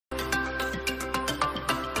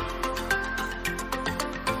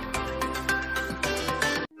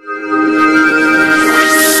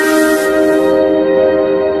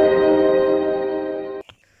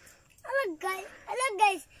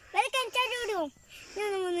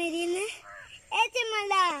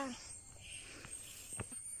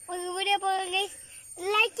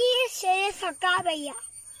से सका भैया।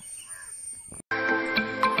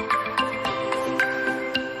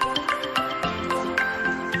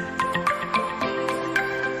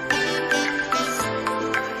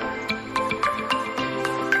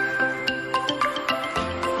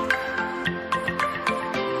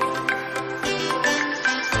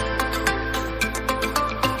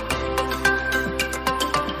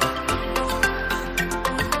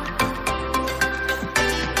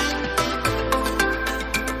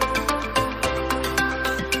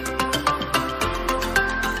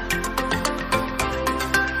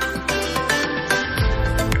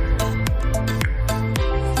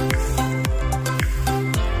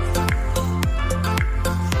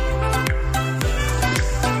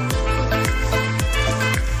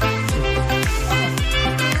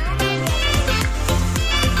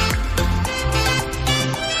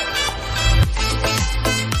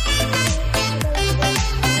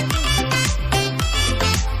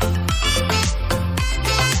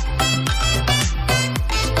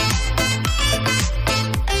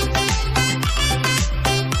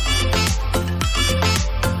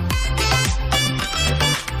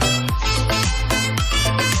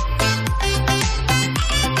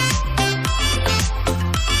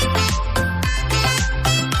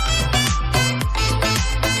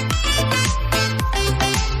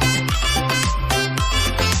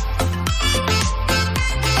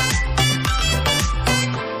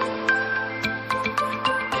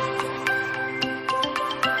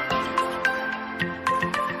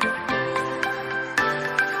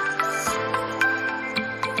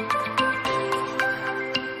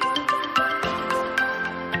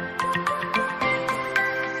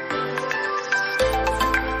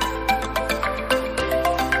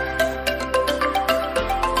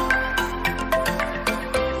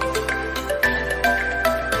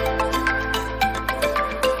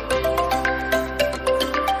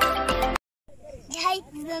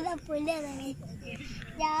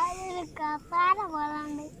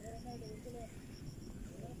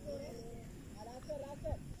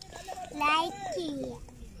 लाइक कीजिए,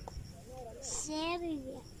 शेयर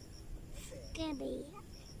कीजिए, सब्सक्राइब कीजिए,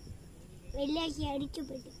 बेल आइकन अടിച്ചു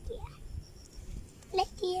പിടിക്കുക.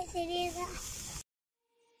 ലൈക്ക് ചെയ്യുക, ശരിയാ.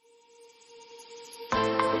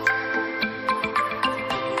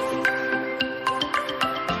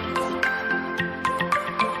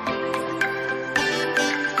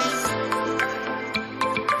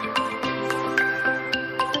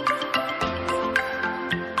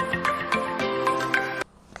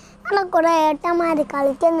 കുറെ ഏട്ടന്മാര്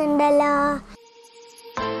കളിക്കുന്നുണ്ടല്ലോ.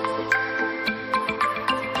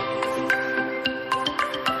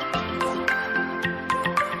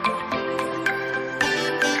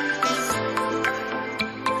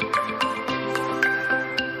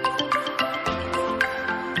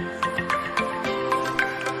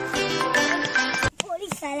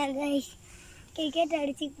 ക്രിക്കറ്റ്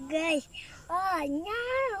അടിച്ച് ഗൈസ്.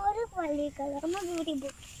 ഞാൻ ഒരു പള്ളി കളർമ്മ കൂടി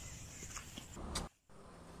പോയി.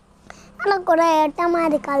 കുറെ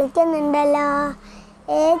ഏട്ടന്മാര് കളിക്കുന്നുണ്ടല്ലോ.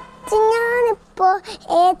 ഞാനിപ്പോ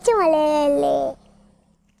മലയല്ലേ,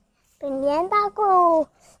 പിന്നെ എന്താക്കൂ,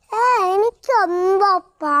 എനിക്കെന്തോ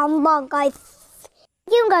പാമ്പോ ഗൈസ്.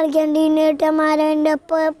 എനിക്കും കളിക്കണ്ടേ ഏട്ടന്മാരെ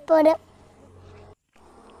ഒപ്പം.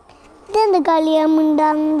 ഇതെന്ത്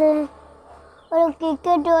കളിയാമുണ്ടാകുന്നത്? ഒരു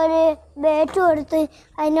ക്രിക്കറ്റ് ഒരു ബാറ്റും എടുത്ത്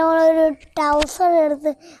അതിനോടൊരു ട്രൗസർ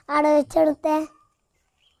എടുത്ത് അവിടെ വെച്ചെടുത്തേ.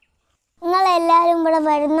 നിങ്ങളെല്ലാവരും ഇവിടെ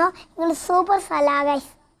വരുന്നോ? നിങ്ങൾ സൂപ്പർ സ്ഥലാ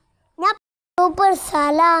ഗൈസ്. ഞാൻ സൂപ്പർ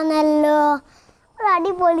സ്ഥലാണല്ലോ, ഒരു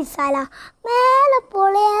അടിപൊളി സ്ഥല, മേലെ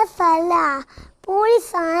പൊളിയ സ്ഥല, പൊളി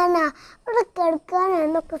സാധന. ഇവിടെ കിടക്കാൻ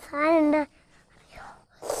എന്തൊക്കെ സാധനം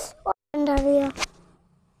ഉണ്ടറിയോ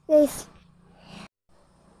ഗൈസ്?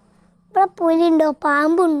 ഇവിടെ പുലിയുണ്ടോ,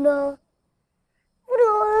 പാമ്പുണ്ടോ? ഇവിടെ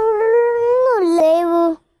ഒന്നുമില്ലേ?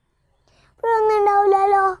 ഇവിടെ ഒന്നും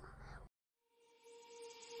ഉണ്ടാവില്ലല്ലോ.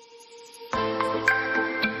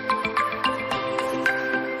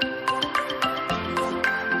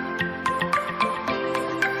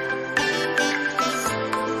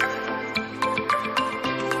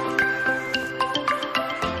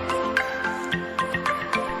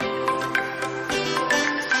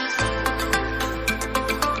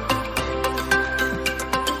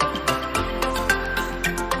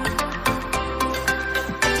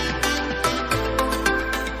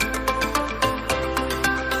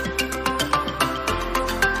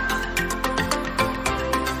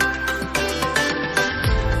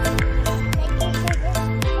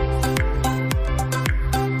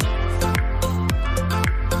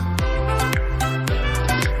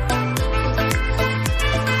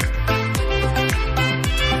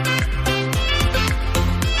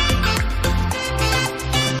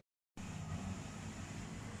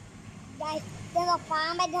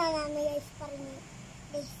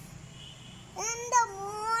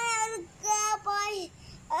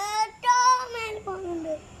 ഏറ്റവും മേൽ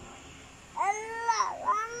പോകുന്നുണ്ട്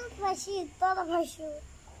എല്ലാം പശു ഇത്ര പശു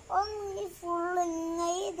ഒന്ന് ഫുള്ള്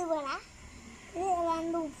ഇത് വേണം ഇത്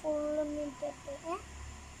രണ്ടും ഫുള്ള് മിറ്റിട്ട്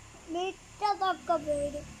മിറ്റതൊക്കെ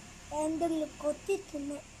പേര് എന്തെങ്കിലും കൊത്തി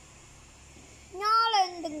തിന്ന് നാളെ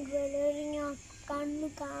എന്തെങ്കിലും ഞാൻ കണ്ണു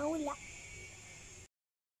കാവില്ല.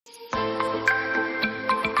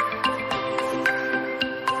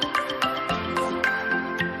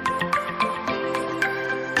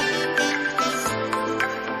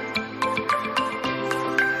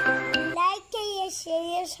 ലൈക്ക് ചെയ്യുക, ഷെയർ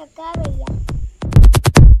ചെയ്യുക, സബ്സ്ക്രൈബ് ചെയ്യുക.